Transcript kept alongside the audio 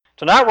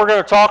Tonight we're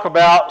going to talk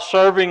about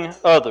serving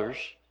others,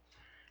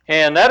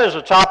 and that is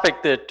a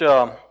topic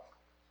that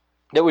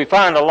we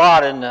find a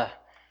lot in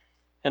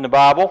the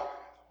Bible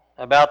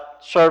about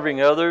serving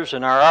others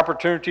and our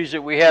opportunities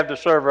that we have to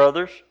serve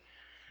others,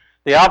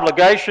 the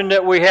obligation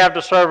that we have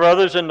to serve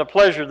others, and the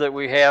pleasure that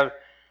we have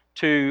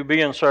to be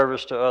in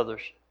service to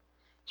others.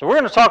 So we're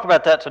going to talk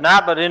about that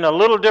tonight, but in a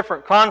little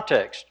different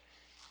context.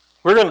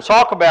 We're going to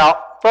talk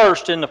about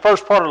first, in the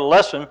first part of the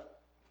lesson,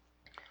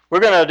 we're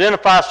going to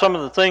identify some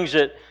of the things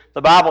that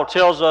the Bible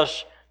tells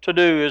us to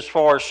do as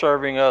far as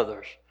serving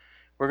others.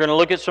 We're going to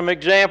look at some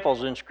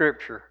examples in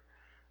Scripture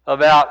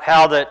about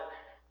how that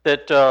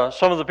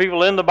some of the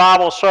people in the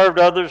Bible served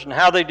others and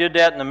how they did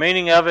that and the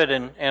meaning of it,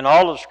 and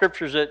all the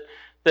Scriptures that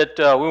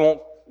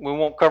we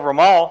won't cover them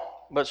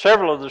all, but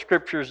several of the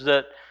Scriptures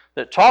that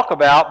talk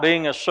about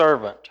being a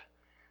servant.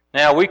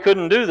 Now, we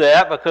couldn't do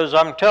that because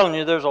I'm telling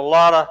you there's a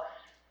lot of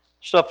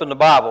stuff in the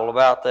Bible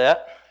about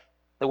that.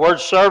 The word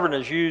servant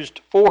is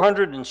used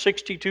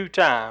 462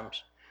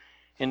 times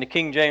in the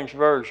King James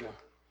Version.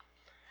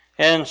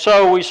 And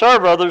so we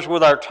serve others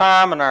with our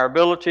time and our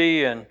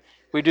ability, and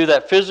we do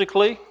that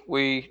physically,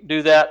 we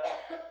do that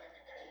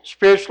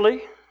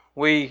spiritually,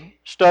 we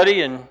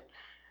study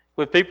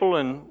with people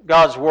in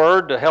God's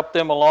Word to help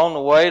them along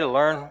the way to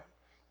learn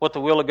what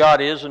the will of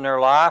God is in their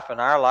life and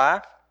our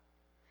life.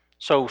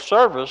 So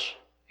service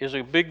is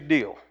a big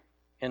deal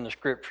in the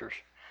Scriptures.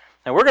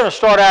 Now we're going to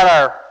start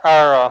out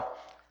our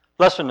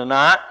lesson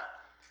tonight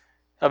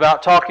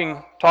about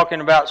talking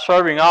about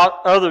serving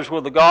others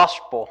with the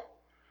gospel.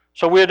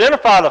 So we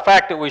identify the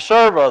fact that we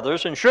serve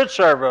others and should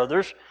serve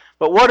others,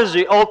 but what is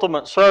the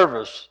ultimate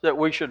service that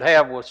we should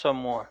have with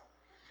someone?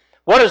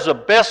 What is the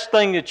best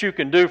thing that you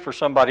can do for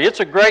somebody?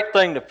 It's a great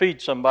thing to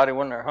feed somebody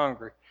when they're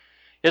hungry.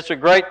 It's a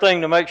great thing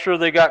to make sure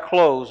they got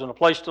clothes and a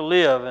place to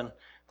live and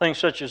things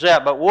such as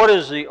that. But what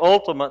is the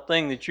ultimate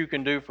thing that you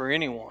can do for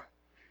anyone?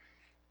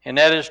 And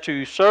that is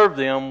to serve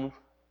them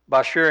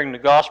by sharing the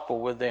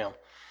gospel with them.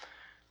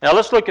 Now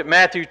let's look at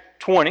Matthew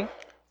 20.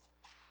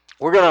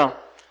 We're going to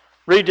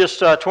read this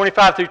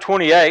 25 through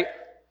 28.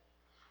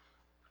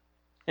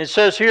 It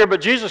says here, "But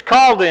Jesus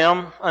called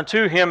them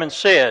unto him and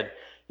said,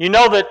 You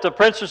know that the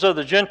princes of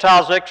the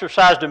Gentiles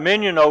exercise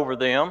dominion over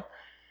them,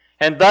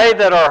 and they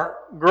that are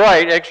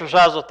great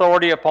exercise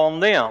authority upon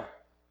them.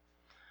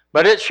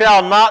 But it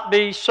shall not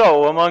be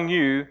so among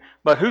you,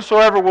 but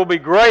whosoever will be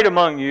great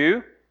among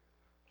you,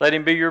 let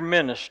him be your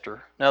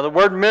minister." Now the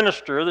word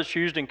minister that's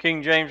used in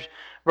King James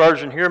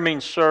Version here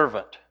means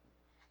servant.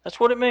 That's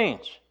what it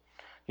means.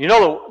 You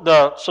know,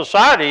 the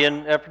society,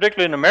 and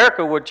particularly in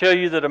America, would tell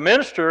you that a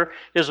minister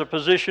is a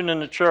position in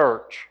the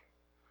church.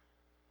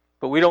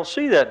 But we don't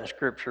see that in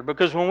Scripture,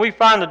 because when we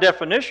find the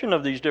definition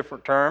of these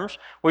different terms,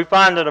 we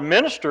find that a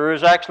minister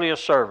is actually a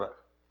servant.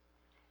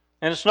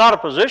 And it's not a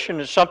position,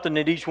 it's something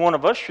that each one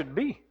of us should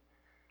be.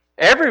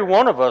 Every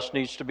one of us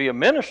needs to be a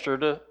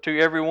minister to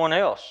everyone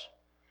else.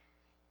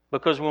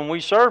 Because when we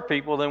serve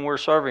people, then we're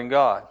serving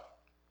God.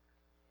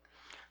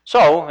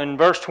 So, in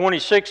verse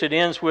 26, it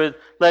ends with,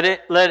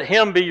 let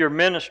him be your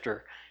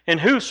minister. And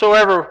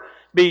whosoever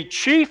be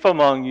chief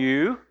among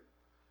you,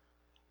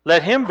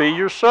 let him be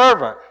your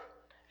servant.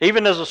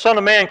 Even as the Son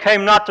of Man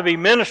came not to be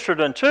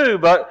ministered unto,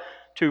 but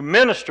to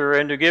minister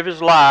and to give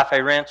his life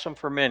a ransom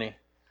for many.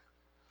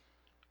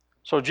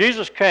 So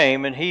Jesus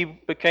came and he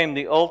became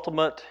the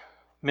ultimate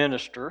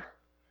minister,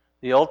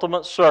 the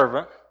ultimate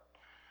servant.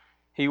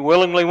 He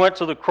willingly went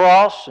to the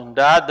cross and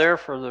died there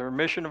for the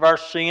remission of our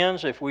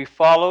sins if we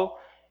follow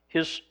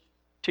his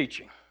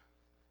teaching.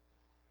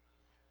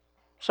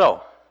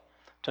 So,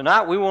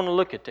 tonight we want to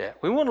look at that.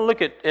 We want to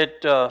look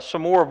at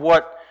some more of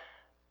what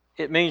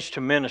it means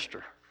to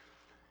minister.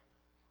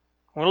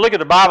 We're going to look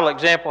at a Bible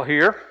example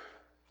here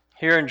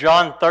in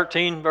John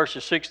 13,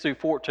 verses 6 through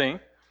 14. And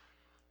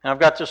I've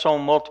got this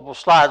on multiple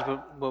slides,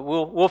 but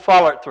we'll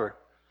follow it through.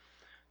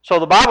 So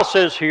the Bible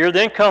says here,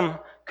 "Then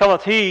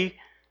cometh he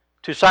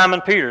to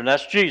Simon Peter," and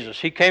that's Jesus.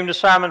 He came to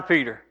Simon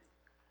Peter.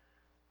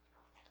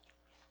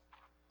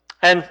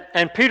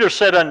 And Peter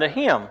said unto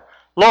him,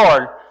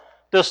 "Lord,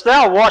 dost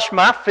thou wash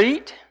my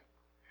feet?"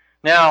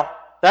 Now,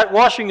 that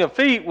washing of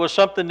feet was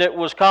something that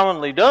was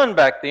commonly done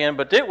back then,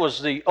 but it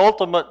was the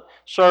ultimate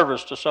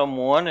service to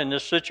someone in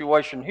this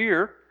situation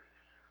here.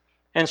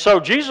 And so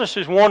Jesus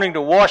is wanting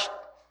to wash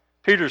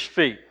Peter's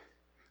feet.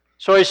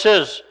 So he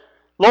says,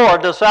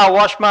 "Lord, dost thou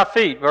wash my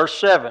feet?" Verse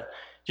 7.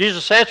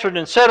 Jesus answered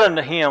and said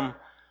unto him,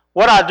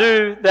 "What I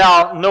do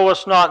thou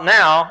knowest not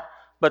now,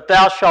 but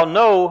thou shalt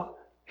know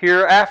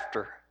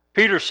hereafter."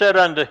 Peter said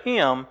unto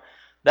him,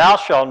 "Thou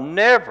shalt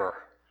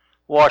never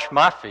wash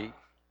my feet."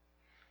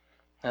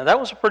 Now that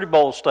was a pretty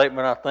bold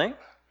statement, I think.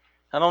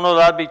 I don't know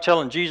that I'd be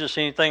telling Jesus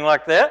anything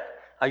like that.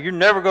 "You're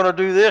never going to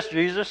do this,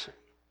 Jesus."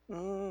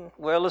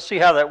 Well, let's see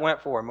how that went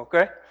for him,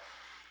 okay?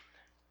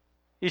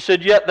 He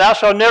said, "Yet thou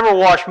shalt never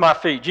wash my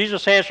feet."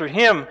 Jesus answered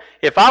him,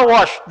 "If I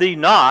wash thee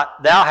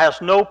not, thou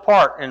hast no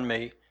part in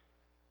me."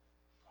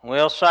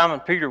 Well,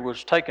 Simon Peter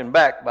was taken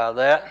back by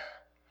that.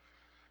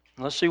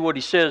 Let's see what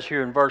he says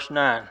here in verse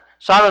 9.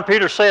 Simon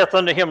Peter saith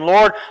unto him,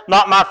 Lord,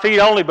 not my feet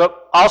only,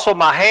 but also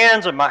my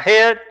hands and my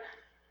head.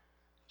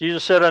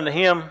 Jesus said unto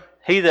him,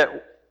 He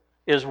that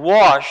is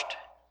washed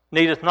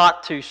needeth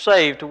not to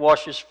save to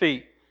wash his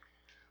feet,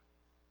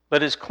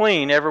 but is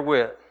clean every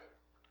whit.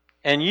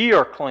 And ye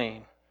are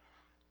clean,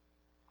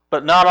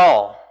 but not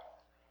all.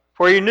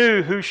 For he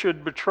knew who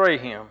should betray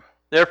him.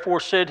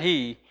 Therefore said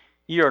he,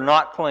 Ye are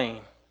not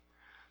clean.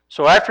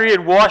 So after he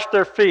had washed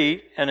their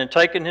feet, and had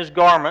taken his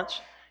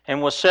garments,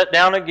 and was set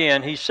down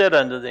again, he said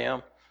unto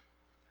them,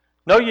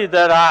 Know ye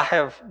what I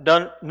have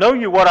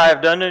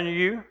done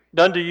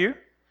to you?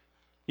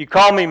 You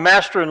call me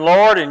Master and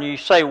Lord, and ye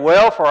say,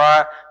 Well,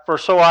 for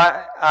so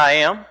I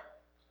am.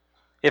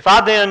 If I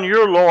then,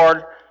 your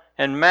Lord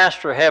and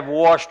Master, have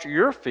washed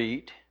your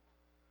feet,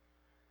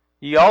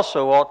 ye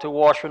also ought to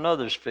wash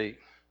another's feet.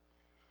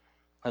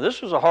 Now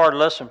this was a hard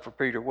lesson for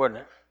Peter, wasn't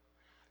it?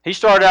 He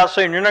started out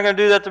saying, You're not going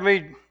to do that to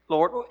me,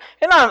 Lord.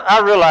 And I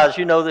realize,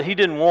 that he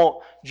didn't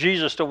want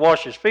Jesus to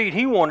wash his feet.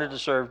 He wanted to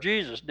serve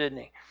Jesus, didn't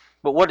he?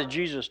 But what did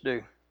Jesus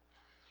do?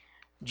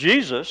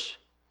 Jesus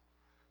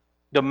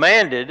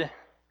demanded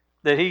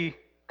that he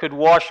could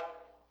wash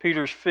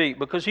Peter's feet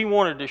because he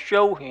wanted to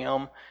show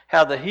him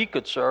how that he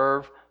could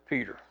serve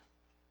Peter.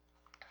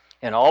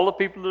 And all the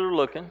people that are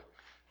looking,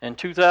 and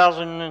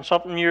 2,000 and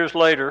something years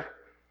later,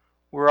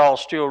 we're all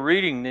still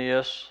reading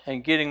this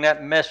and getting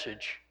that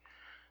message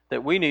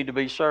that we need to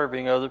be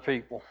serving other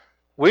people.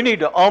 We need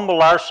to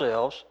humble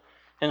ourselves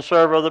and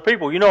serve other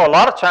people. A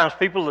lot of times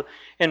people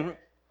in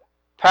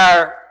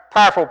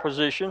powerful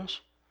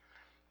positions,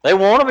 they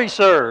want to be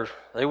served.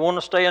 They want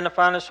to stay in the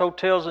finest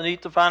hotels and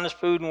eat the finest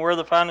food and wear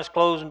the finest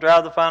clothes and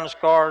drive the finest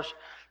cars.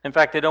 In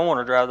fact, they don't want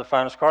to drive the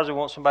finest cars. They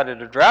want somebody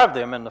to drive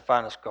them in the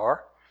finest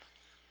car.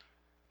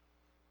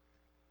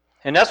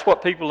 And that's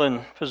what people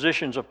in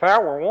positions of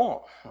power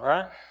want,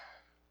 right?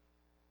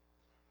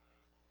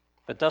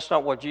 But that's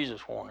not what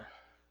Jesus wanted.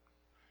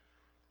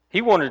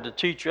 He wanted to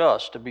teach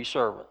us to be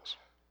servants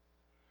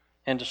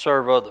and to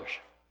serve others.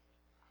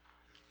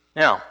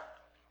 Now,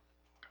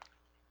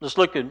 let's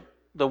look at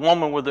the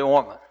woman with the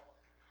ointment.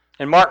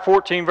 In Mark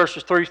 14,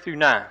 verses 3 through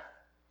 9.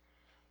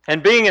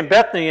 And being in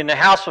Bethany in the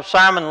house of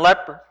Simon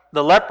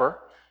the leper,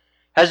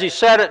 as he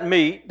sat at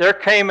meat, there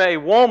came a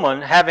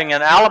woman having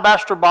an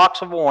alabaster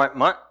box of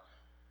ointment,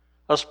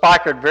 a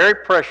spikenard very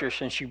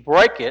precious, and she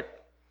brake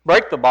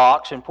the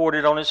box, and poured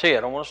it on his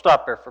head. I want to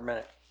stop there for a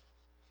minute.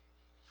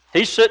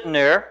 He's sitting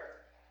there,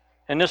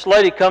 and this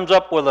lady comes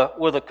up with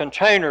a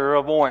container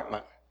of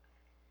ointment.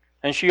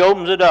 And she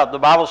opens it up. The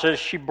Bible says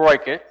she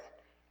brake it.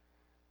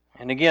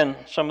 And again,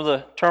 some of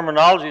the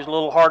terminology is a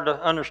little hard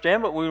to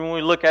understand, but when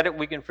we look at it,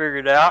 we can figure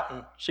it out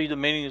and see the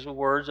meanings of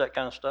words, that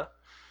kind of stuff.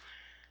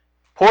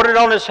 Poured it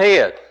on his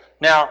head.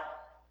 Now,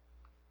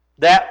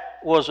 that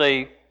was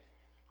a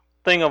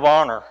thing of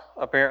honor,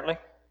 apparently.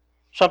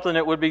 Something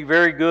that would be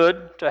very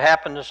good to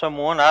happen to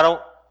someone. I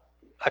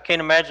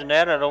can't imagine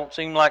that. I don't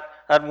seem like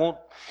I'd want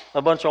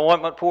a bunch of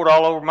ointment poured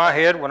all over my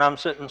head when I'm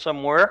sitting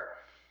somewhere.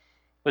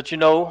 But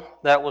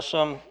that was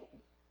some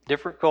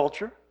different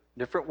culture,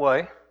 different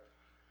way.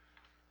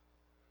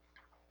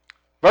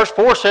 Verse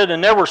 4 said,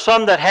 And there were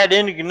some that had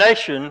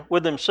indignation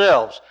with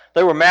themselves.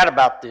 They were mad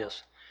about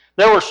this.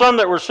 There were some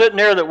that were sitting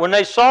there that when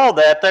they saw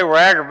that, they were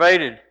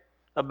aggravated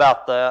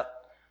about that.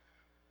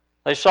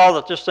 They saw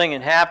that this thing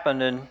had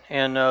happened,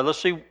 and let's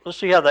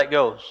see how that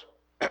goes.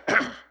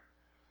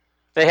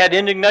 They had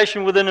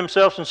indignation within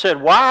themselves and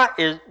said, Why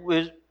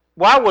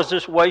was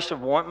this waste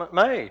of ointment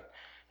made?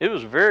 It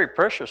was very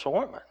precious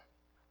ointment.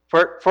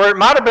 For it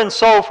might have been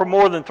sold for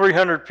more than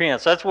 300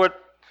 pence. That's what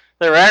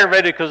they were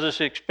aggravated because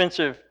this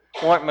expensive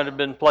ointment had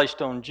been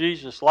placed on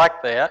Jesus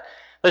like that.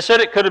 They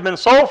said it could have been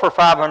sold for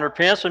 500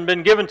 pence and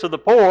been given to the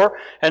poor,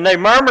 and they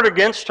murmured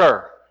against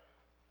her.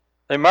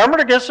 They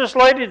murmured against this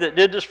lady that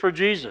did this for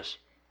Jesus.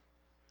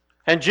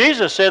 And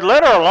Jesus said,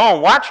 Let her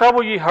alone. Why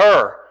trouble ye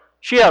her?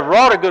 She hath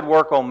wrought a good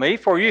work on me,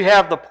 for ye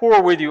have the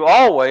poor with you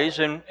always,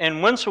 and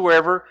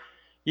whensoever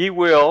ye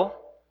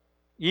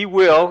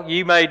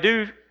may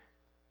do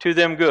to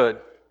them good.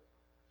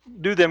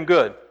 Do them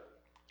good.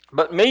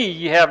 But me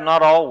ye have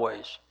not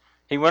always.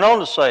 He went on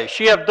to say,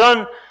 She hath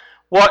done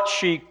what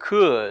she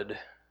could.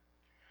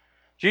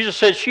 Jesus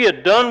said she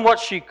had done what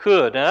she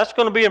could. And that's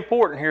going to be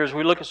important here as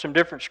we look at some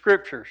different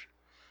scriptures.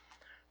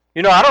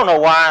 I don't know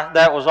why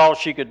that was all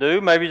she could do.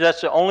 Maybe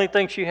that's the only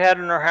thing she had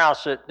in her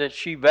house that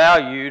she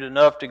valued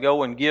enough to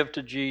go and give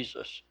to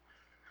Jesus.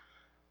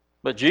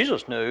 But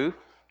Jesus knew.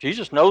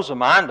 Jesus knows the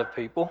mind of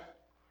people.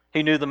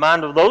 He knew the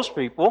mind of those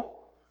people.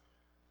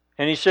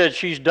 And he said,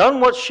 She's done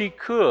what she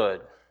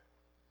could.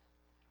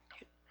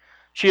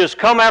 She has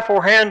come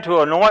aforehand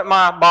to anoint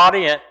my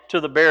body to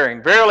the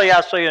burying. Verily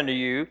I say unto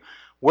you,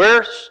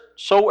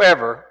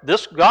 wheresoever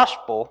this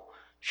gospel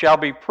shall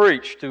be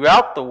preached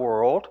throughout the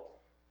world,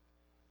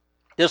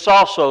 this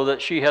also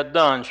that she had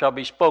done shall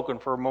be spoken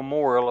for a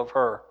memorial of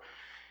her.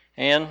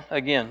 And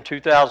again,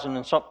 2,000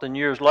 and something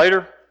years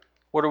later,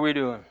 what are we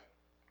doing?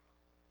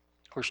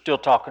 We're still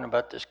talking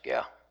about this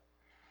gal.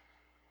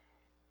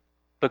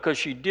 Because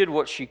she did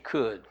what she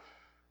could.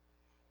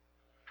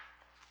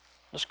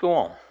 Let's go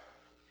on.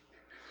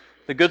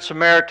 The Good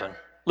Samaritan.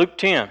 Luke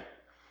 10,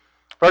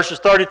 verses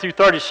 30 through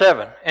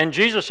 37. And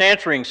Jesus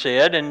answering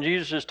said, and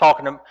Jesus is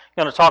going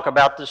to talk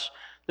about this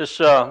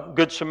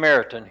Good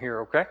Samaritan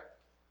here, okay?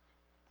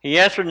 He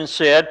answered and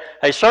said,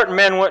 a certain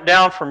man went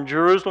down from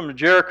Jerusalem to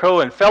Jericho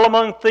and fell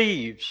among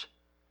thieves,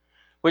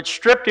 which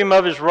stripped him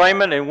of his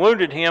raiment and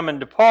wounded him and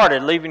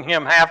departed, leaving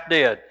him half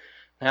dead.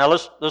 Now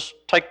let's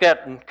take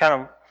that and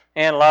kind of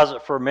analyze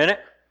it for a minute.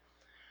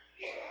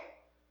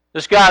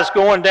 This guy's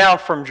going down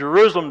from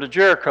Jerusalem to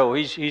Jericho.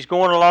 He's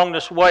going along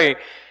this way,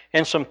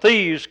 and some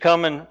thieves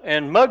come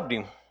and mugged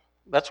him.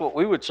 That's what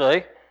we would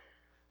say.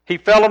 He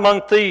fell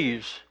among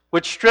thieves,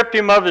 which stripped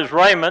him of his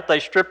raiment. They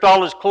stripped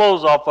all his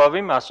clothes off of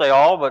him. I say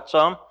all, but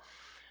some.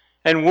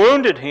 And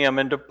wounded him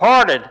and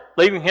departed,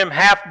 leaving him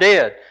half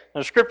dead.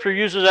 Now, the Scripture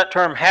uses that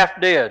term, half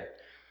dead.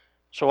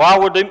 So I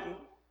would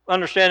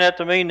understand that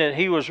to mean that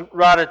he was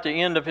right at the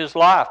end of his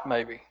life,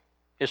 maybe,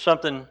 if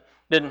something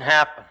didn't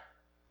happen.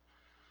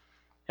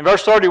 In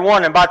verse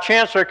 31, and by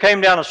chance there came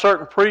down a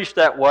certain priest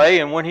that way,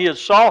 and when he had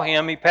saw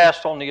him, he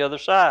passed on the other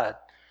side.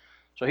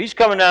 So he's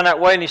coming down that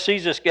way, and he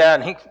sees this guy,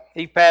 and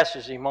he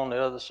passes him on the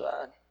other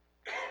side.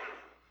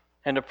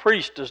 And the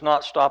priest does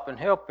not stop and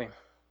help him.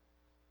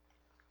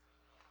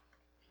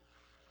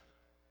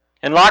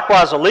 And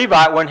likewise a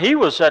Levite, when he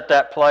was at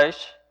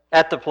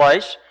the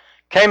place,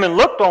 came and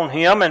looked on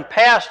him and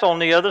passed on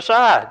the other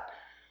side.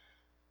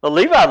 The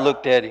Levite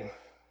looked at him.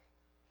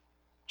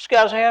 This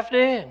guy's half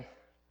dead.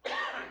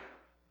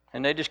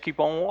 And they just keep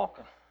on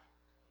walking.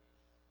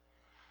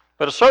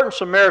 But a certain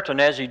Samaritan,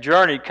 as he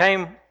journeyed,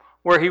 came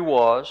where he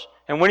was,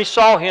 and when he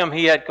saw him,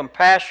 he had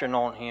compassion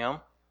on him.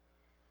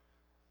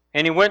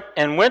 And he went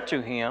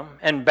to him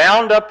and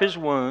bound up his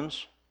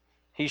wounds.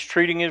 He's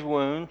treating his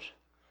wounds,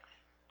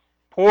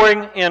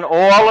 pouring in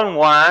oil and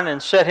wine,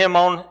 and set him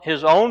on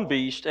his own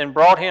beast, and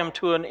brought him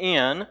to an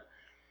inn,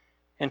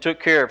 and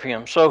took care of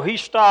him. So he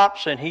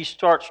stops and he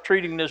starts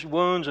treating his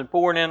wounds and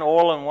pouring in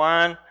oil and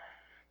wine,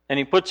 and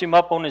he puts him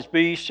up on his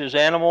beast, his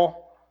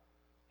animal,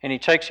 and he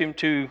takes him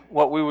to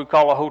what we would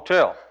call a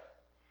hotel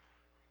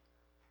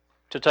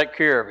to take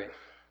care of him.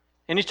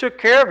 And he took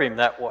care of him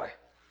that way.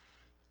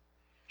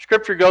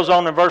 Scripture goes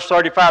on in verse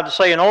 35 to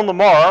say, and on the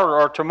morrow,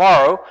 or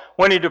tomorrow,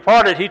 when he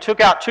departed, he took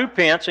out 2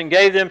 pence and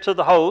gave them to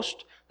the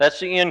host, that's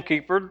the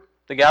innkeeper,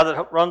 the guy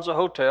that runs the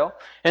hotel,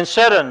 and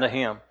said unto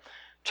him,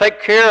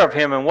 take care of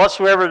him, and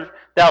whatsoever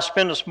thou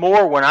spendest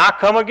more, when I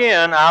come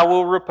again, I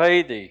will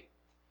repay thee.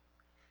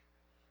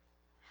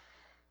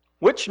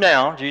 Which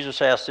now, Jesus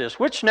asked this,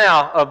 which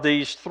now of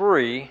these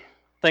 3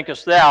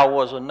 thinkest thou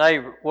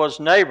was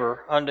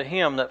neighbor unto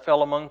him that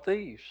fell among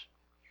thieves?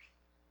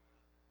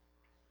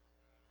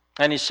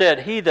 And he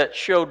said, he that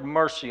showed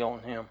mercy on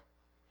him.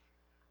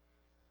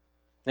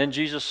 Then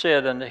Jesus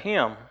said unto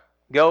him,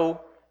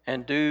 go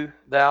and do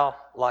thou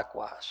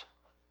likewise.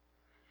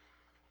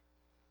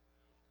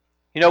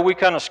 You know, we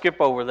kind of skip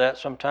over that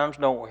sometimes,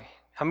 don't we?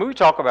 I mean, we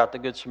talk about the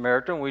Good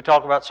Samaritan. We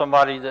talk about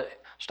somebody that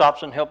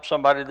stops and helps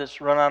somebody that's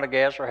run out of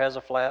gas or has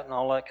a flat and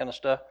all that kind of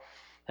stuff.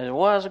 And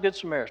well, that's a Good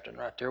Samaritan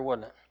right there,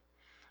 wasn't it?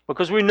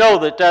 Because we know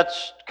that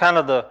that's kind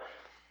of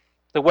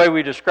the way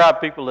we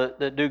describe people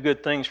that do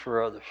good things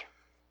for others.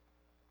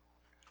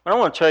 But I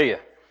want to tell you,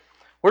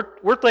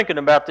 we're thinking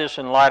about this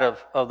in light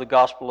of the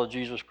gospel of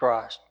Jesus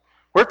Christ.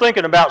 We're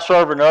thinking about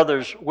serving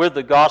others with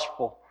the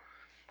gospel.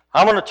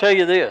 I'm going to tell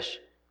you this.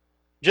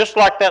 Just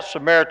like that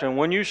Samaritan,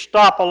 when you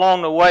stop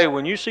along the way,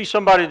 when you see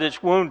somebody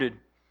that's wounded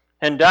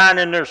and dying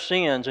in their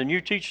sins, and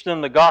you teach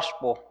them the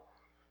gospel,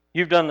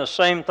 you've done the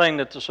same thing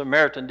that the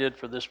Samaritan did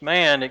for this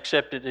man,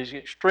 except it is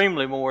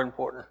extremely more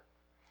important.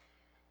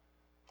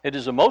 It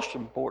is the most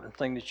important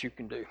thing that you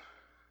can do.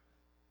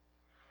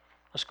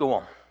 Let's go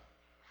on.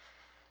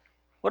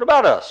 What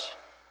about us?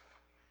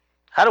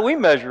 How do we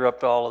measure up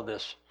to all of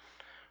this?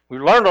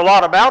 We've learned a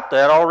lot about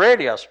that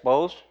already, I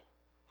suppose,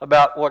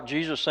 about what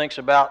Jesus thinks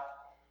about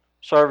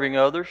serving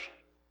others.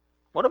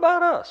 What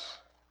about us?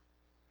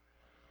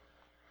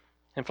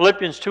 In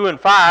Philippians 2 and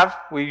 5,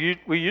 we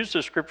used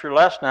this scripture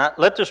last night.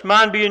 Let this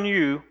mind be in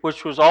you,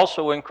 which was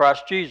also in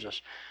Christ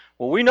Jesus.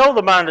 Well, we know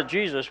the mind of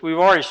Jesus. We've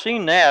already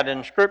seen that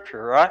in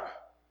Scripture, right?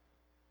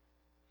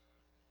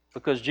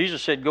 Because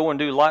Jesus said, go and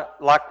do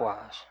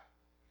likewise.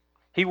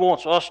 He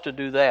wants us to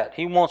do that.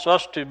 He wants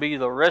us to be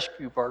the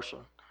rescue person.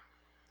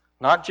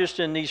 Not just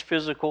in these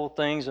physical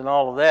things and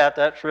all of that.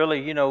 That's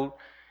really,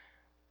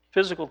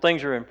 physical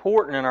things are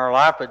important in our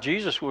life, but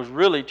Jesus was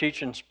really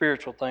teaching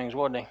spiritual things,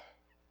 wasn't he?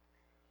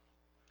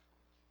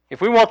 If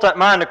we want that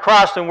mind of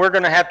Christ, then we're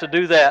going to have to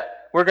do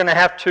that. We're going to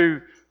have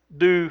to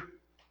do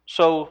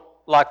so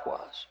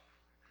likewise.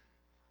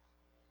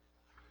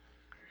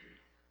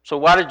 So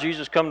why did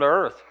Jesus come to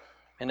earth?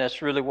 And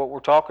that's really what we're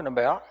talking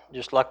about.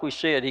 Just like we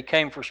said, he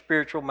came for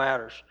spiritual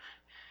matters.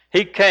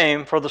 He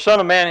came, for the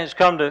Son of Man has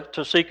come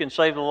to seek and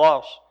save the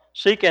lost.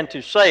 Seek and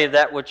to save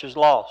that which is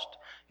lost.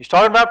 He's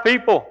talking about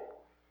people.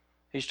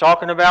 He's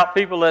talking about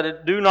people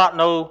that do not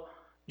know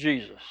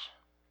Jesus.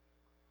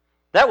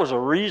 That was a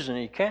reason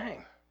he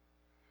came.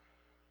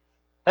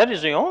 That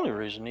is the only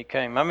reason he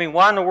came. I mean,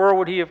 why in the world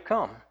would he have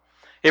come?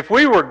 If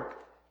we were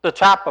the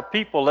type of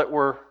people that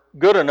were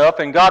good enough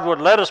and God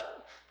would let us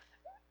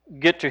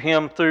get to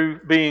Him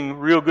through being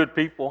real good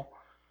people,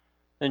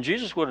 then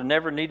Jesus would have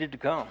never needed to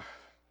come.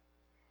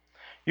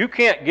 You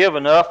can't give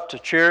enough to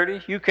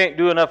charity. You can't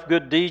do enough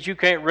good deeds. You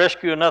can't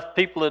rescue enough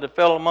people that have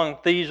fell among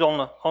thieves on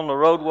the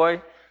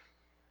roadway.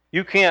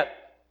 You can't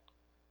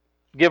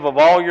give of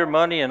all your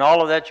money and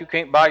all of that. You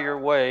can't buy your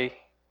way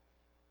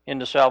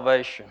into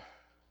salvation.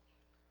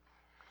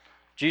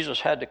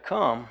 Jesus had to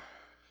come,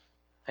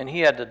 and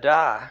He had to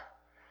die,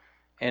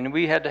 and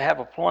we had to have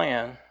a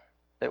plan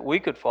that we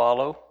could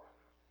follow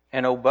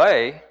and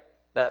obey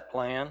that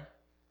plan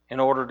in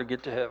order to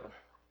get to heaven.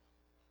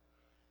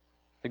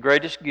 The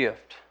greatest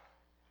gift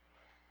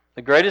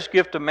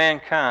of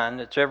mankind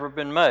that's ever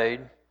been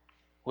made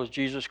was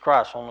Jesus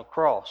Christ on the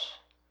cross.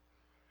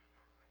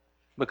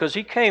 Because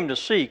He came to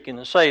seek and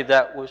to save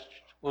that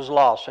was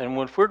lost. And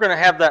if we're going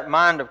to have that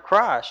mind of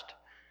Christ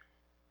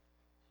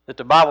that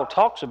the Bible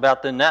talks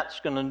about, then that's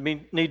going to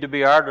need to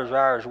be our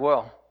desire as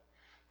well,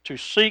 to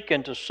seek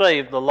and to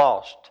save the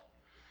lost.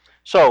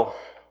 So,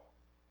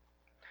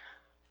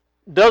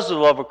 does the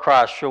love of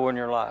Christ show in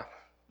your life?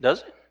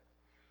 Does it?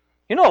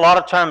 You know, a lot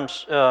of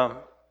times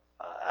I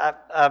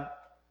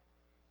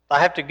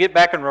have to get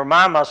back and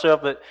remind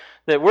myself that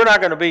we're not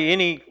going to be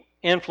any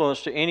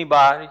influence to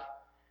anybody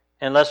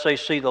unless they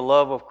see the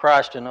love of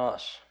Christ in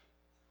us.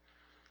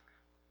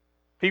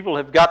 People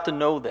have got to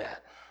know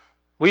that.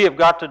 We have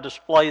got to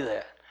display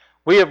that.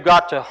 We have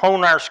got to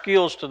hone our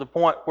skills to the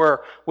point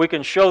where we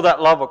can show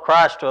that love of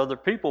Christ to other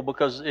people,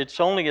 because it's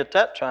only at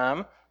that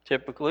time,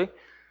 typically,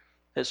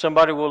 that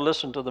somebody will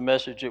listen to the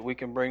message that we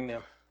can bring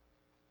them.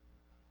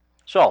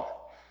 So,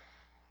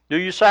 do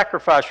you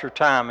sacrifice your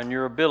time and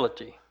your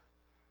ability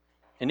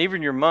and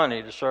even your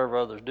money to serve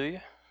others? Do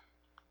you?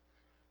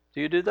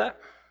 Do you do that?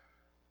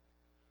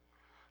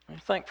 Let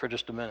me think for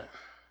just a minute.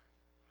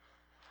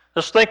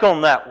 Let's think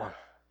on that one.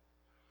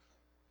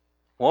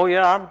 Well,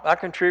 yeah, I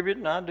contribute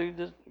and I do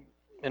this.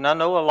 And I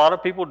know a lot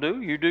of people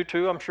do. You do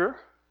too, I'm sure.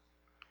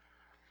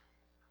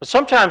 But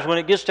sometimes when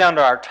it gets down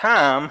to our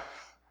time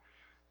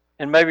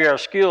and maybe our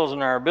skills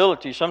and our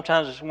ability,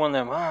 sometimes it's one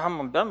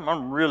of them,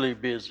 I'm really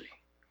busy.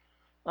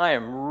 I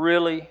am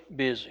really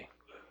busy.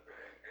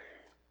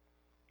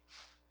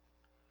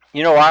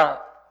 You know,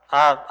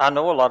 I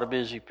know a lot of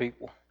busy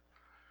people.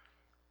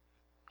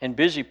 And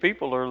busy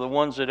people are the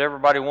ones that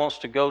everybody wants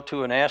to go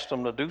to and ask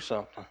them to do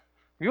something.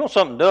 If you want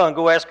something done,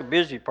 go ask a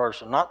busy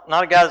person, not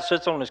a guy that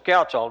sits on his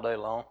couch all day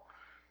long.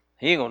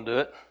 He ain't going to do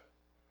it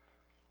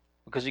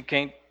because he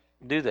can't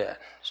do that.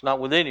 It's not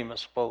within him, I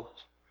suppose.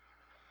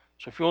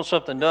 So if you want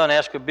something done,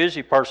 ask a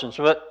busy person.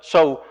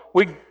 So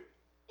we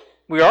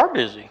are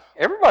busy.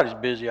 Everybody's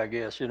busy, I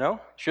guess,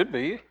 should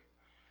be.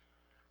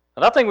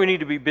 And I think we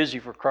need to be busy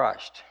for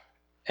Christ.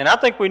 And I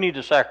think we need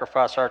to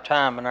sacrifice our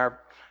time and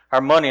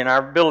our money and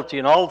our ability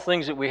and all the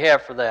things that we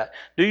have for that.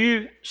 Do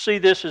you see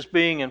this as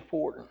being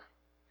important?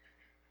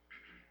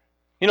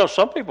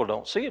 Some people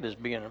don't see it as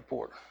being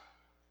important.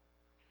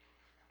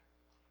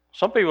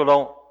 Some people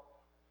don't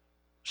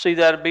see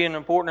that as being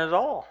important at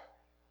all.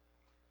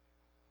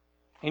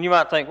 And you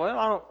might think,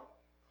 well,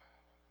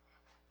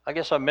 I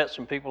guess I've met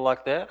some people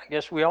like that. I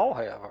guess we all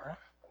have, right?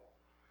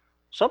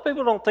 Some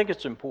people don't think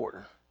it's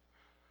important.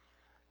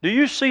 Do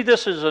you see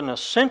this as an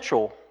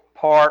essential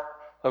part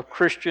of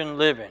Christian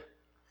living?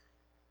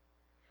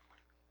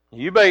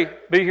 You may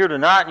be here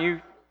tonight and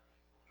you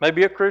may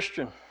be a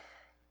Christian.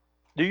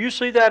 Do you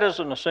see that as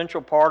an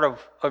essential part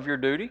of your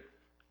duty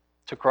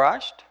to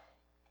Christ?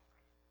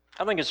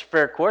 I think it's a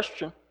fair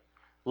question.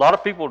 A lot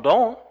of people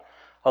don't.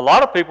 A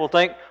lot of people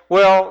think,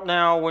 well,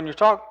 now when you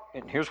talk,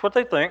 and here's what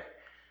they think.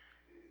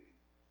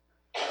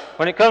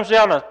 When it comes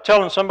down to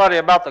telling somebody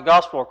about the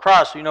gospel of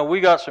Christ, we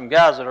got some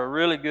guys that are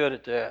really good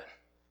at that.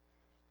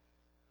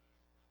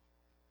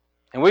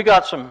 And we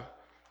got some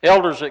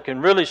elders that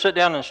can really sit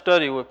down and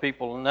study with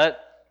people, and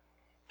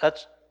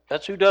that's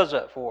who does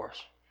that for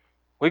us.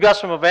 We got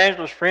some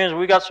evangelist friends,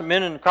 we got some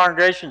men in the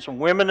congregation, some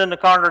women in the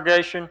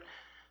congregation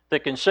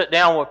that can sit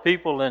down with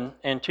people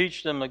and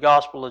teach them the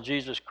gospel of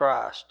Jesus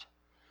Christ.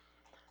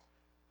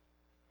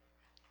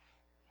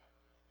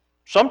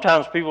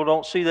 Sometimes people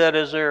don't see that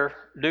as their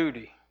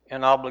duty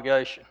and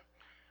obligation.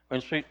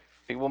 When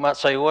people might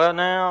say, well,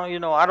 now,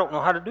 I don't know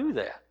how to do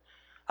that.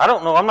 I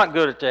don't know, I'm not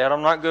good at that.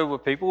 I'm not good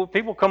with people.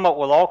 People come up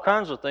with all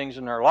kinds of things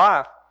in their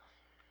life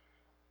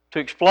to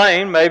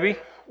explain maybe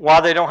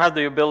why they don't have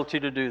the ability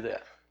to do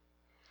that.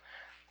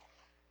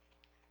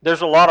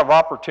 There's a lot of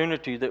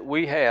opportunity that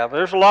we have.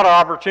 There's a lot of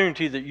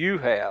opportunity that you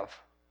have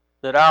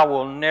that I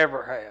will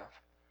never have.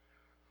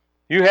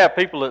 You have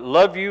people that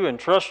love you and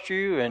trust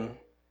you and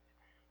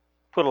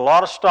put a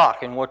lot of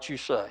stock in what you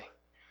say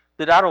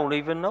that I don't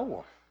even know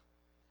them.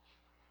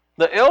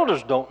 The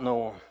elders don't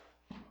know them.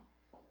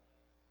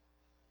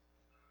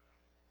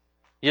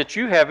 Yet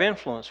you have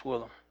influence with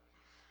them.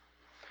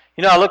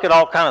 I look at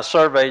all kind of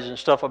surveys and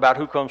stuff about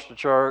who comes to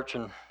church,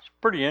 and it's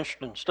pretty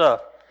interesting stuff.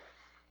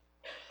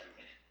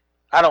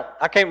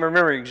 I can't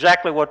remember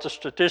exactly what the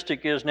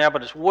statistic is now,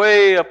 but it's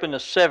way up in the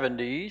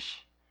 70s.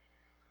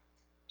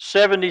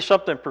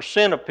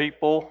 70-something% of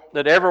people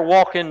that ever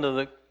walk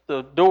into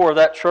the door of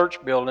that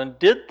church building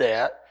did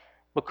that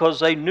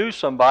because they knew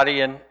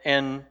somebody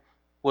and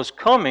was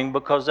coming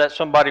because that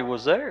somebody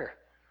was there.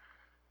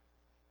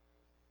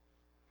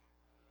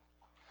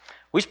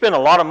 We spend a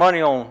lot of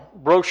money on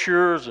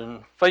brochures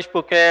and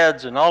Facebook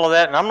ads and all of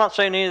that, and I'm not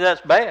saying any of that's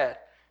bad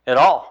at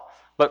all.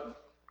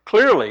 But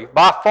clearly,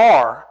 by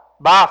far,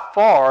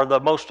 the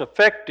most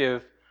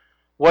effective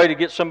way to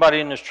get somebody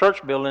in this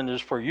church building is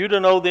for you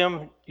to know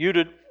them,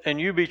 and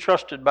you be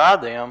trusted by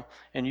them,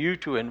 and you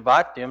to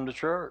invite them to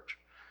church.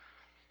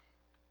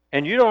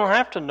 And you don't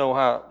have to know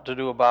how to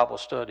do a Bible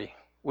study.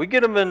 We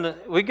get them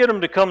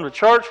to come to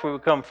church. We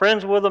become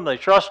friends with them. They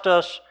trust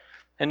us.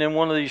 And then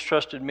one of these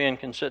trusted men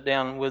can sit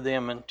down with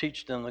them and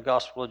teach them the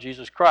gospel of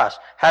Jesus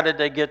Christ. How did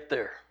they get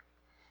there?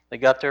 They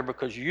got there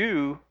because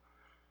you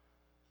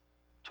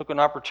took an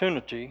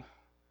opportunity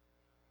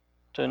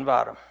to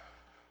invite them.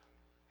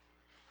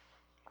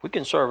 We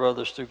can serve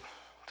others through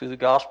the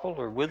gospel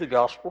or with the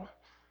gospel.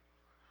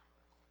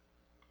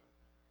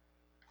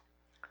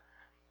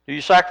 Do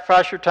you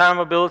sacrifice your time,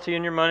 ability,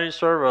 and your money to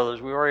serve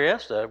others? We already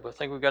asked that, but I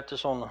think we got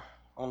this on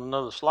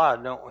another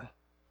slide, don't we?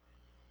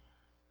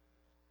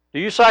 Do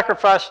you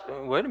sacrifice?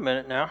 Wait a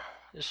minute now.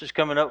 This is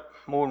coming up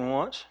more than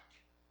once.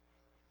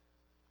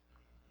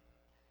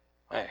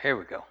 All right, here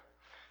we go.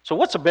 So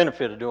what's the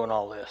benefit of doing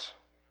all this?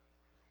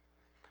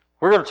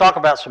 We're going to talk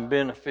about some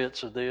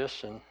benefits of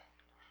this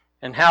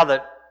and how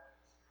that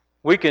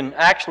we can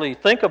actually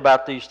think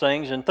about these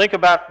things and think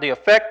about the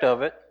effect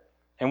of it,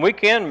 and we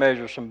can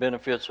measure some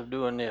benefits of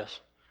doing this.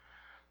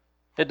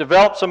 It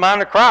develops the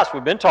mind of Christ.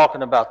 We've been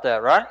talking about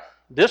that, right?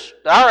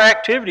 Our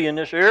activity in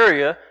this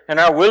area and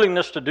our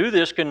willingness to do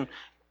this can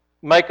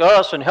make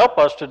us and help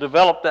us to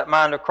develop that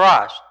mind of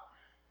Christ.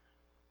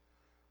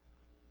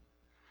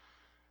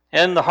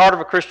 And the heart of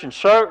a Christian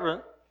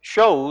servant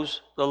shows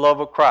the love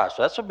of Christ.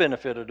 That's a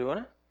benefit of doing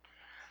it.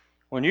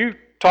 When you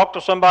talk to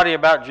somebody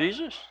about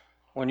Jesus,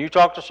 when you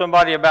talk to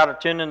somebody about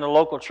attending the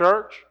local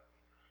church,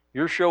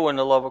 you're showing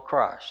the love of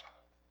Christ.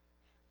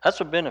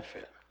 That's a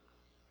benefit.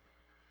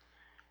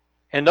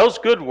 And those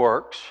good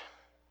works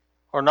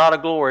are not a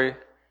glory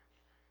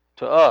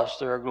to us,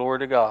 they're a glory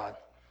to God.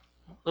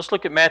 Let's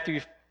look at Matthew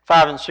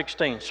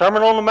 5:16,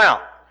 Sermon on the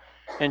Mount.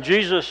 And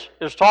Jesus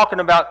is talking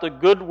about the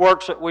good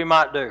works that we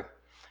might do.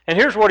 And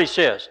here's what he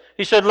says.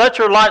 He said, "Let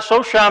your light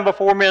so shine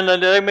before men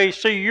that they may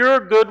see your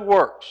good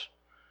works."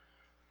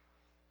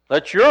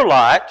 Let your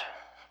light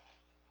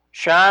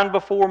shine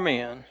before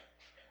men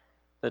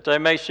that they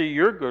may see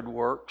your good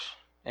works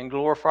and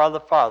glorify the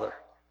Father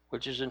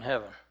which is in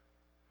heaven.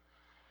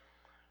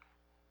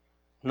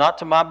 Not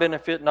to my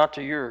benefit, not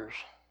to yours.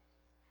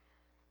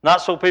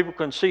 Not so people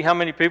can see how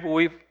many people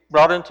we've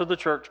brought into the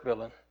church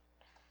building.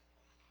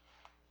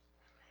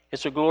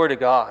 It's a glory to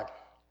God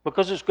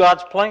because it's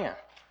God's plan.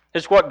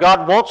 It's what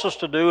God wants us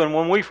to do, and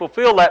when we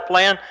fulfill that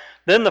plan,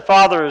 then the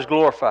Father is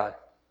glorified.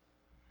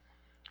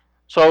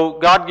 So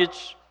God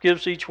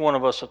gives each one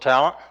of us a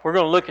talent. We're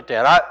going to look at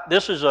that.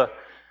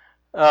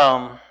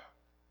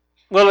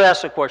 We'll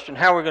ask the question,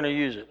 how are we going to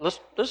use it?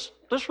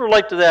 Let's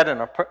relate to that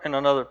in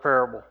another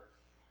parable.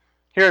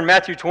 Here in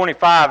Matthew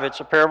 25,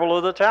 it's a parable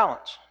of the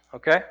talents.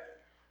 Okay?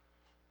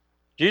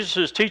 Jesus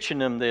is teaching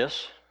them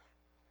this.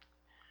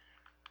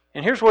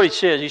 And here's what he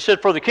says. He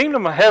said, "For the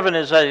kingdom of heaven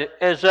is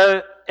as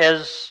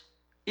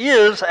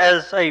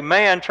a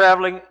man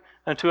traveling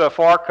unto a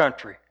far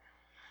country,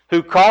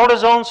 who called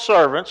his own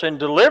servants and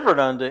delivered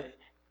unto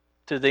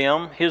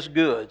them his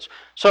goods."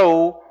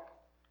 So,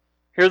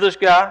 here this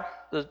guy,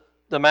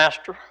 the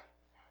master,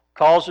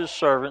 calls his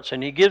servants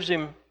and he gives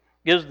them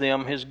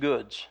his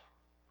goods.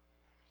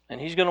 And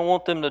he's going to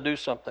want them to do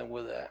something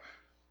with that.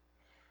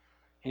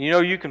 And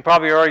you can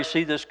probably already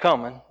see this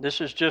coming.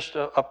 This is just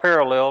a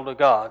parallel to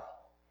God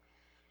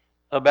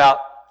about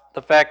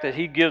the fact that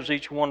he gives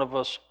each one of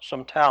us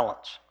some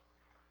talents.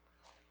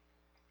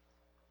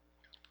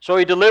 So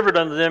he delivered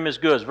unto them his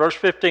goods. Verse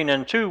 15,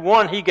 "And to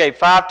one he gave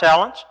 5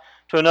 talents,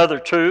 to another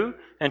 2,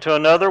 and to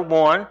another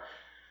 1,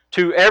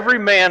 to every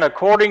man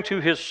according to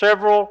his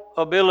several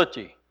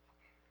ability."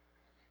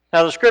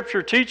 Now the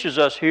scripture teaches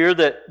us here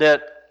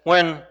that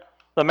when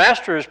the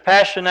master is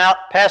passing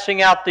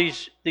out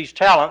these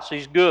talents,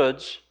 these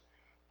goods,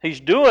 he's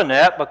doing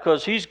that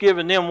because he's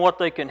giving them what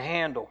they can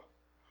handle.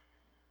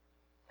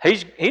 He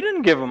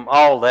didn't give them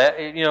all that.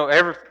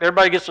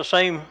 Everybody gets the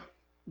same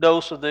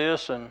dose of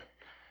this, and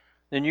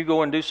then you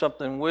go and do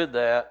something with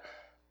that.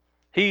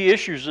 He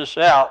issues this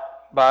out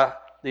by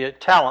the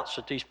talents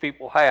that these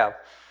people have.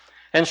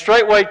 "And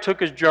straightway took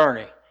his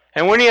journey.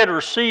 And when he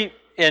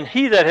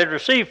that had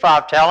received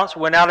 5 talents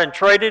went out and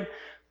traded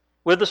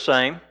with the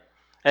same,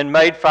 and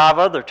made 5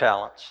 other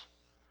talents.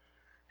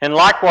 And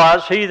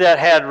likewise he that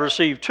had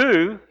received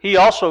 2, he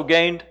also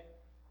gained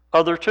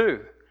other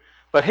 2.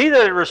 But he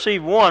that had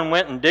received 1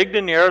 went and digged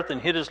in the earth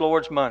and hid his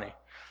Lord's money."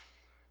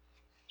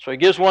 So he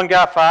gives one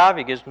guy 5,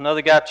 he gives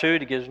another guy 2,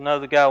 he gives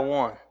another guy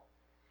 1.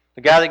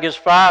 The guy that gets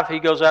 5, he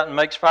goes out and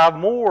makes 5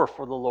 more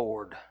for the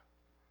Lord.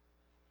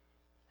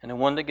 And the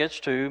one that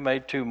gets 2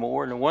 made 2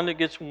 more, and the one that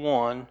gets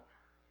 1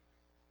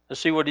 to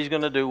see what he's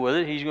going to do with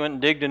it. He went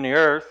and digged in the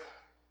earth,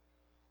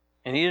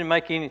 and he didn't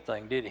make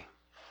anything, did he?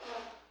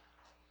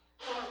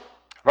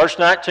 Verse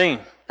 19,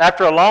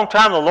 after a long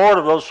time the Lord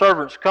of those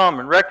servants cometh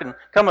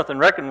and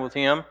reckoned with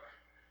him.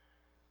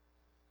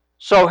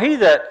 So he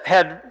that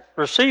had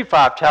received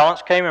 5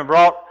 talents came and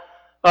brought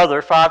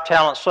other 5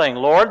 talents, saying,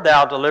 Lord,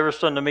 thou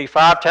deliverest unto me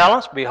 5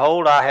 talents.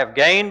 Behold, I have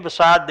gained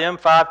beside them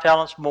 5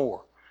 talents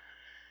more.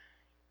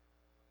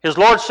 His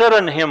Lord said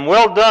unto him,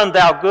 Well done,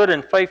 thou good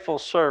and faithful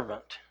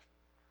servant.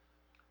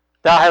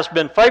 Thou hast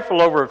been faithful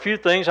over a few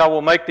things. I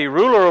will make thee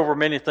ruler over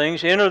many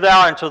things. Enter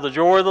thou into the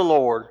joy of the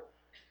Lord.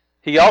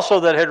 He also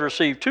that had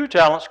received 2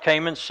 talents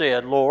came and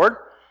said, Lord,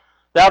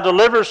 thou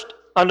deliverest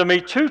unto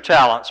me 2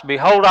 talents.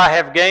 Behold, I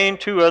have gained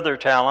 2 other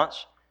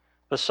talents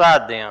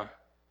beside them.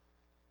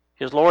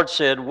 His Lord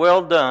said,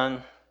 Well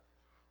done,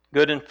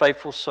 good and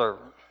faithful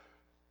servant.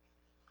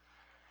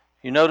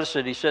 You notice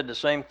that he said the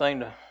same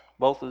thing to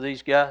both of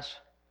these guys?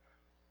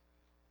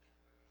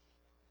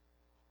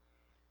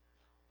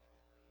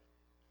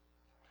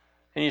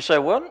 And you say,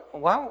 well,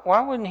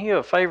 why wouldn't he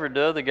have favored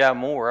the other guy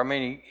more? I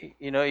mean,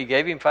 he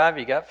gave him 5,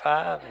 he got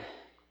 5,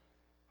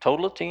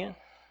 total of 10.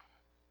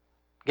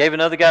 Gave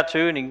another guy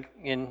 2,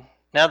 and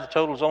now the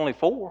total is only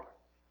 4.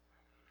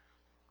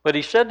 But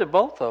he said to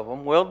both of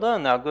them, Well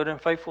done, thou good and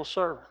faithful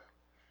servant.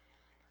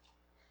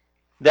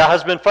 Thou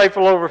hast been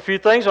faithful over a few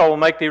things, I will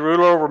make thee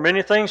ruler over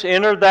many things.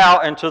 Enter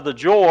thou into the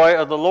joy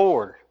of the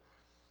Lord.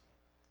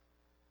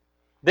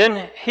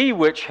 Then he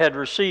which had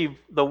received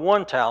the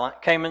 1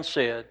 talent came and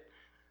said,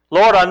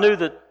 Lord, I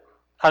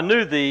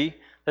knew thee,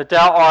 that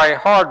thou art a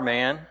hard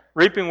man,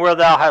 reaping where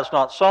thou hast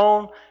not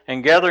sown,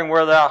 and gathering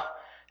where thou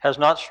hast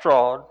not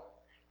strawed,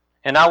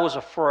 and I was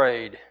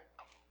afraid.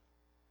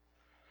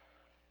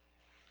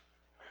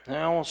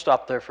 Now I won't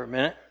stop there for a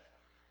minute.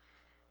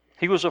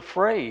 He was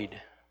afraid.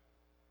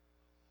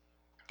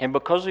 And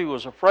because he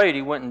was afraid,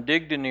 he went and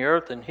digged in the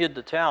earth and hid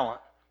the talent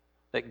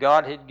that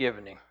God had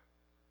given him.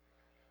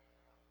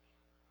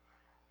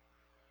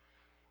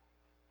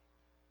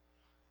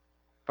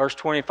 Verse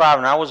 25,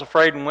 And I was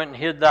afraid and went and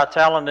hid thy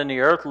talent in the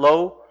earth.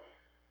 Lo,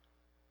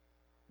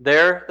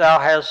 there thou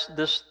hast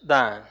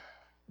thine.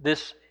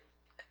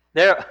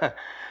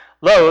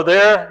 Lo,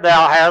 there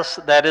thou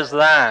hast that is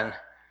thine.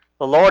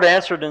 The Lord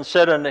answered and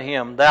said unto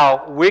him,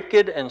 Thou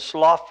wicked and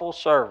slothful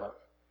servant.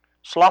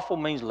 Slothful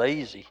means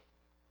lazy.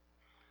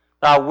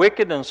 Thou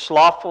wicked and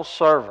slothful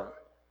servant.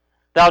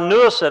 Thou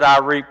knewest that I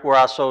reap where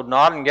I sowed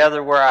not, and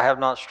gather where I have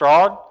not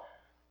strawed.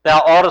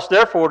 Thou oughtest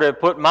therefore to have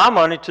put my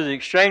money to the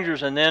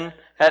exchangers, and then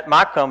at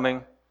my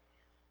coming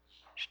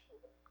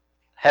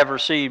have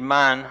received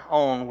mine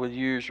own with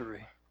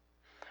usury.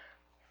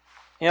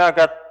 I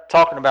got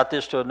talking about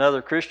this to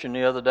another Christian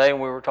the other day, and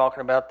we were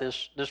talking about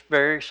this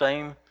very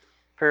same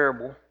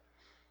parable.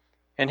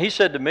 And he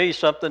said to me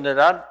something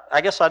that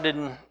I guess I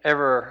didn't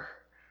ever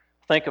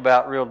think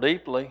about real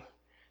deeply.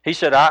 He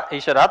said,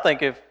 I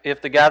think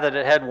if the guy that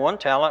had 1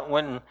 talent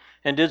went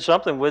and did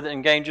something with it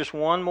and gained just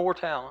 1 more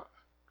talent,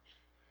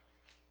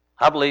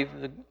 I believe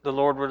the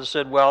Lord would have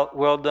said,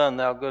 well done,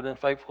 thou good and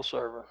faithful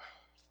servant.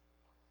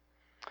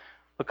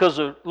 Because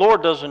the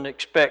Lord doesn't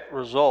expect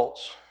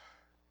results.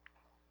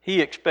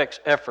 He expects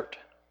effort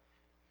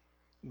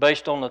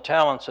based on the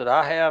talents that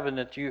I have and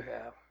that you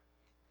have.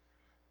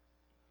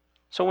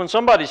 So when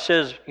somebody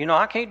says,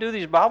 I can't do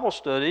these Bible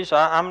studies,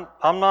 I'm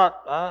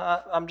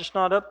just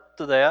not up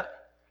to that.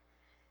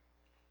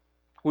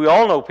 We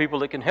all know people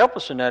that can help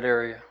us in that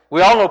area.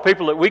 We all know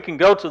people that we can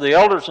go to the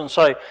elders and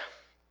say,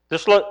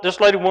 this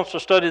lady wants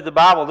to study the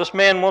Bible. This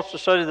man wants to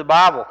study the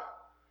Bible.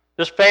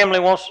 This family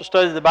wants to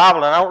study the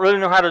Bible, and I don't really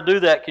know how to do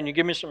that. Can you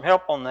give me some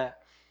help on that?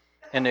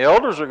 And the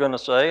elders are going to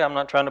say, I'm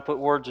not trying to put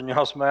words in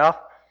y'all's mouth.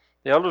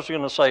 The elders are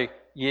going to say,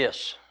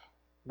 yes,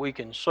 we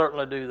can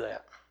certainly do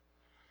that.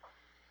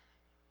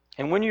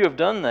 And when you have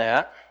done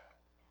that,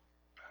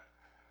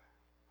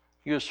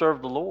 you have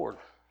served the Lord,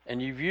 and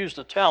you've used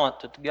the talent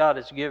that God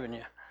has given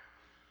you.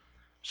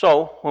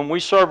 So when we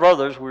serve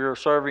others, we are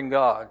serving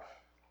God.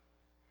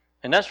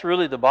 And that's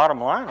really the bottom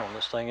line on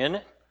this thing, isn't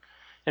it?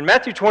 In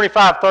Matthew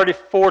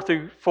 25:34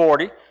 through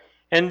 40,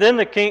 and then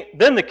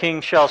the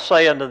king shall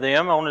say unto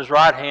them on his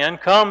right hand,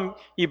 Come,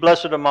 ye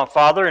blessed of my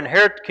Father,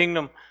 inherit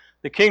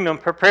the kingdom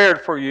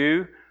prepared for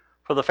you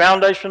for the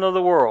foundation of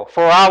the world.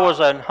 For I was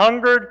an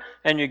hungered,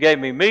 and you gave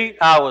me meat.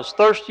 I was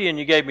thirsty, and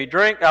you gave me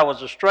drink. I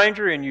was a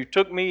stranger, and you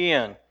took me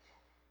in.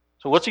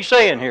 So what's he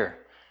saying here?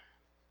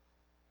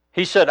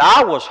 He said,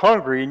 I was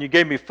hungry, and you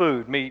gave me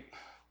food, meat.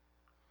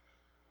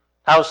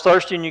 I was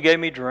thirsty, and you gave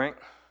me drink.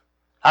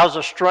 I was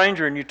a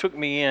stranger, and you took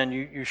me in.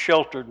 You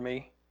sheltered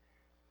me.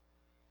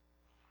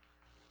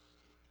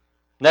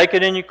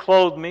 Naked, and you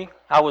clothed me.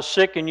 I was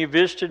sick, and you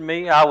visited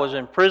me. I was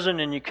in prison,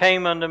 and you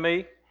came unto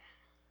me.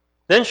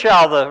 Then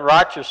shall the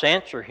righteous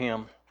answer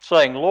him,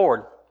 saying,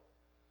 Lord,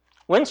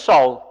 when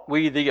saw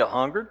we thee a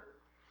hungered,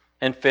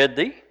 and fed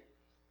thee?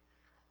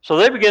 So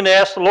they begin to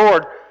ask the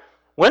Lord,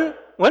 when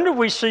did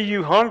we see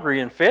you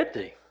hungry and fed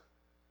thee?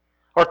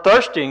 Or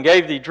thirsty and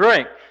gave thee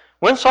drink?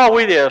 When saw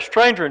we thee a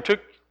stranger and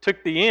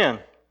took thee in?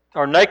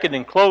 Or naked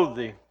and clothed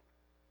thee?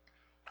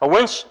 Or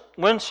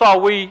when saw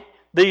we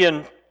thee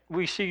and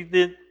we see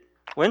thee,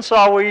 when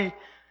saw we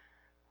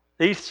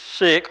thee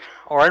sick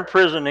or in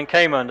prison and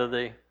came unto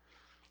thee?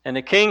 And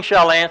the king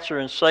shall answer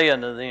and say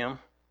unto them,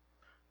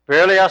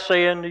 Verily I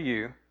say unto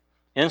you,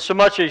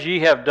 insomuch as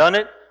ye have done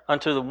it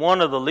unto the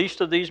one of the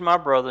least of these my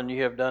brethren, ye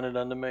have done it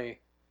unto me.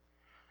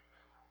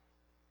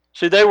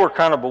 See, they were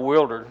kind of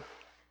bewildered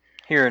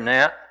hearing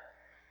that.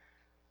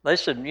 They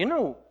said,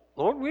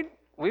 Lord,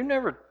 we've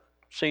never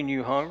seen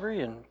you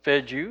hungry and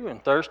fed you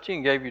and thirsty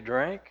and gave you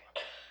drink.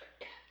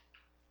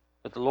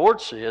 But the Lord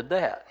said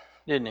that,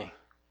 didn't he?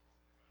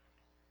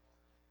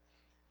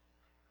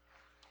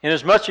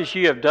 Inasmuch as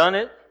ye have done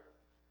it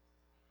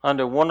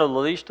unto one of the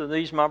least of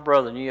these my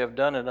brethren, ye have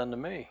done it unto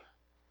me.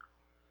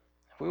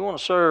 If we want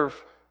to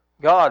serve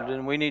God,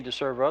 then we need to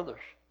serve others.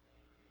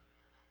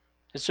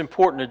 It's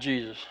important to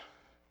Jesus.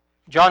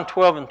 John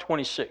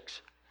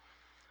 12:26.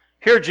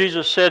 Here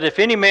Jesus said, If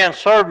any man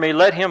serve me,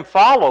 let him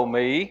follow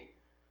me,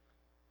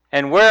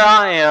 and where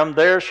I am,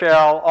 there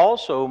shall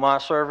also my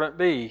servant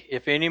be.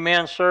 If any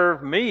man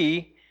serve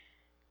me,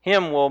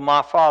 him will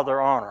my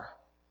Father honor.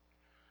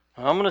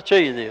 Now, I'm going to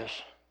tell you this.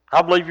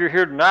 I believe you're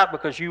here tonight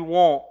because you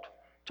want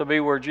to be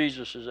where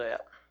Jesus is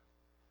at.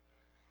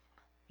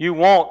 You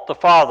want the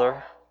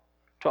Father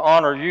to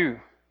honor you.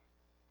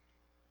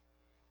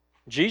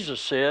 Jesus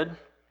said,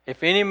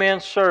 If any man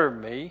serve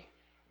me,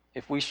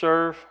 if we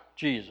serve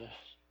Jesus,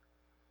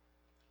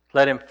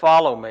 let him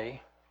follow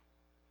me.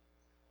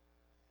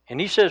 And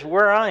he says,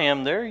 where I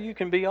am, there you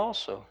can be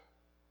also.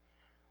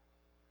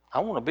 I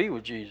want to be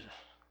with Jesus.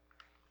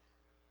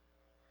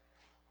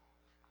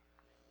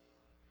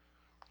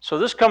 So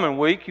this coming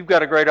week, you've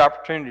got a great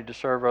opportunity to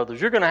serve others.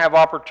 You're going to have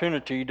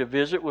opportunity to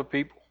visit with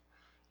people.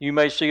 You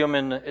may see them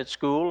at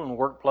school and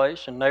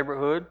workplace and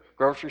neighborhood,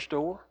 grocery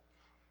store.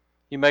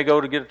 You may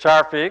go to get a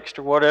tire fixed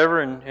or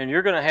whatever, and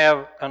you're going to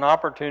have an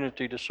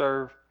opportunity to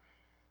serve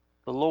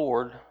the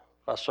Lord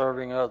by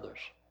serving others.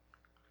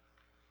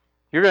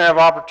 You're going to have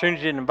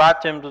opportunity to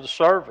invite them to the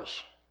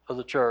service of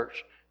the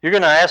church. You're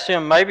going to ask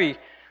them maybe,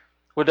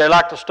 would they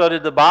like to study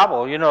the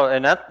Bible?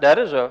 And that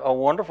is a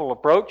wonderful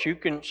approach. You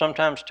can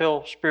sometimes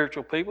tell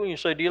spiritual people, you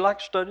say, do you like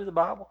to study the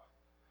Bible?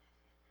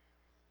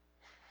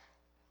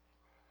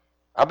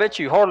 I bet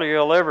you hardly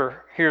you'll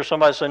ever hear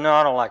somebody say, no,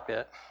 I don't like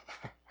that.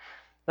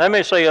 They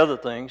may say other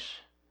things,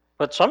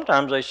 but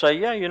sometimes they say,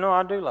 yeah,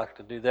 I do like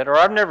to do that. Or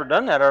I've never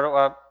done that.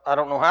 I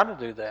don't know how to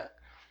do that.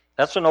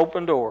 That's an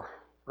open door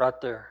right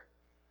there.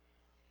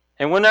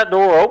 And when that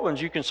door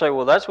opens, you can say,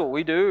 well, that's what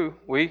we do.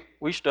 We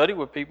study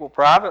with people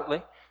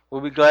privately.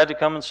 We'll be glad to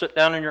come and sit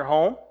down in your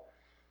home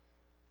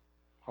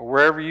or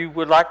wherever you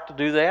would like to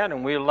do that,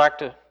 and we'd like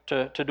to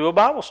do a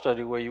Bible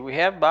study with you. We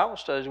have Bible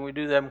studies, and we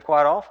do them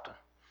quite often.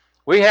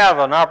 We have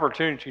an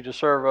opportunity to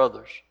serve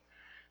others.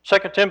 2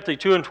 Timothy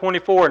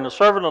 2:24, And the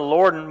servant of the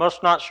Lord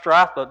must not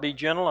strive, but be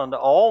gentle unto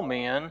all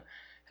men,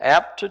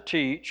 apt to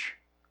teach,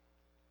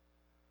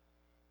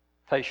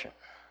 patient.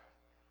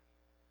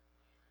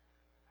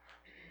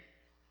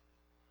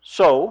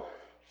 So,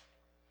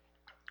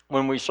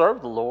 when we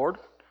serve the Lord,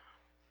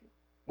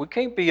 we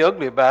can't be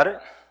ugly about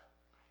it.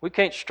 We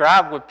can't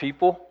strive with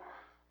people,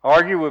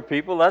 argue with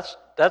people. That's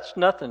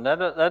nothing.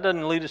 That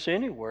doesn't lead us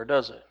anywhere,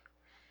 does it?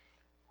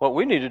 What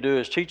we need to do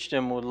is teach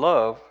them with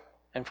love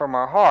and from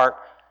our heart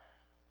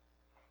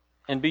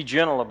and be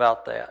gentle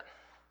about that.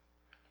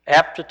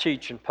 Apt to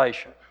teach and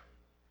patient.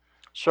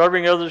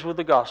 Serving others with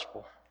the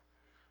gospel.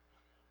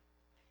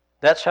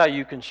 That's how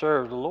you can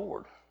serve the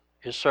Lord,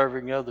 is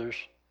serving others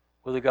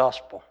with the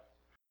gospel.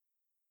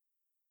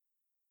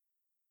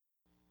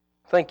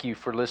 Thank you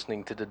for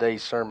listening to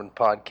today's sermon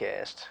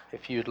podcast.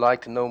 If you'd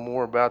like to know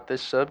more about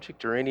this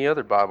subject or any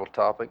other Bible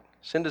topic,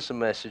 send us a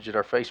message at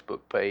our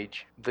Facebook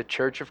page, The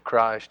Church of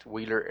Christ,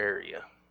 Wheeler Area.